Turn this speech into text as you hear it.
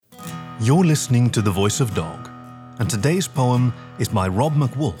You're listening to The Voice of Dog, and today's poem is by Rob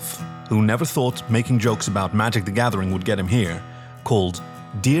MacWolf, who never thought making jokes about Magic the Gathering would get him here, called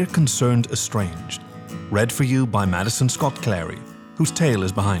Dear Concerned Estranged, read for you by Madison Scott-Clary, whose tale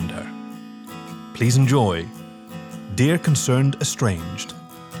is behind her. Please enjoy Dear Concerned Estranged,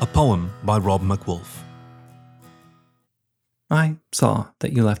 a poem by Rob MacWolf. I saw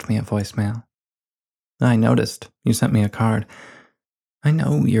that you left me a voicemail. I noticed you sent me a card. I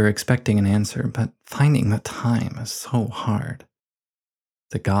know you're expecting an answer, but finding the time is so hard.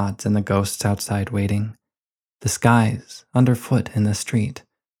 The gods and the ghosts outside waiting, the skies underfoot in the street,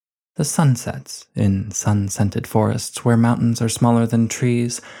 the sunsets in sun-scented forests where mountains are smaller than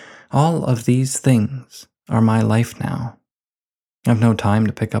trees, all of these things are my life now. I've no time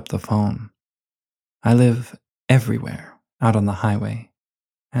to pick up the phone. I live everywhere out on the highway,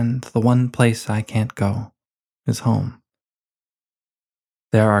 and the one place I can't go is home.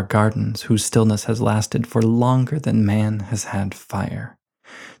 There are gardens whose stillness has lasted for longer than man has had fire.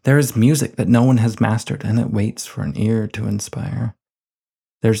 There is music that no one has mastered, and it waits for an ear to inspire.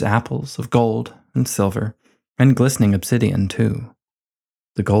 There's apples of gold and silver, and glistening obsidian too.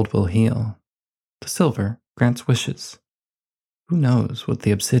 The gold will heal. The silver grants wishes. Who knows what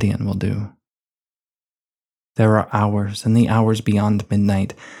the obsidian will do? There are hours and the hours beyond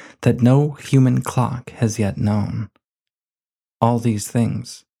midnight that no human clock has yet known. All these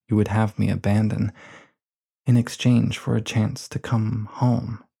things you would have me abandon in exchange for a chance to come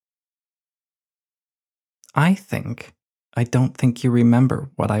home. I don't think you remember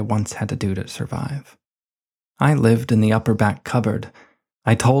what I once had to do to survive. I lived in the upper back cupboard.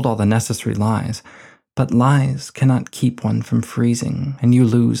 I told all the necessary lies, but lies cannot keep one from freezing, and you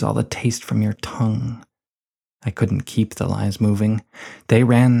lose all the taste from your tongue. I couldn't keep the lies moving. They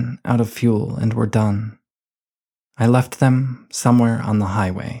ran out of fuel and were done. I left them somewhere on the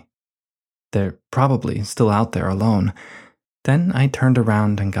highway. They're probably still out there alone. Then I turned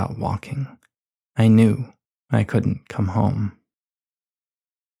around and got walking. I knew I couldn't come home.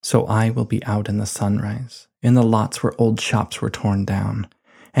 So I will be out in the sunrise, in the lots where old shops were torn down,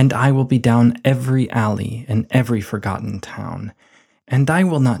 and I will be down every alley in every forgotten town. And I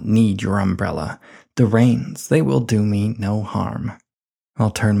will not need your umbrella. The rains, they will do me no harm. I'll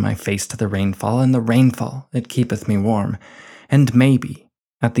turn my face to the rainfall, and the rainfall, it keepeth me warm. And maybe,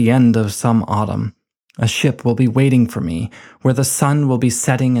 at the end of some autumn, a ship will be waiting for me, where the sun will be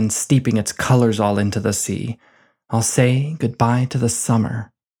setting and steeping its colors all into the sea. I'll say goodbye to the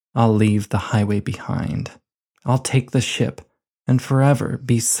summer. I'll leave the highway behind. I'll take the ship, and forever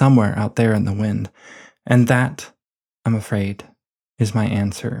be somewhere out there in the wind. And that, I'm afraid, is my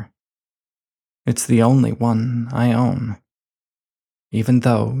answer. It's the only one I own. Even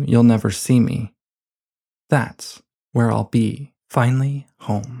though you'll never see me, that's where I'll be, finally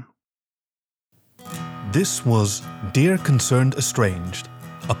home. This was Dear Concerned Estranged,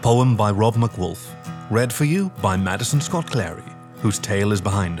 a poem by Rob MacWolf, read for you by Madison Scott-Clary, whose tale is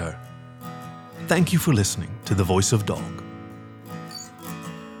behind her. Thank you for listening to The Voice of Dog.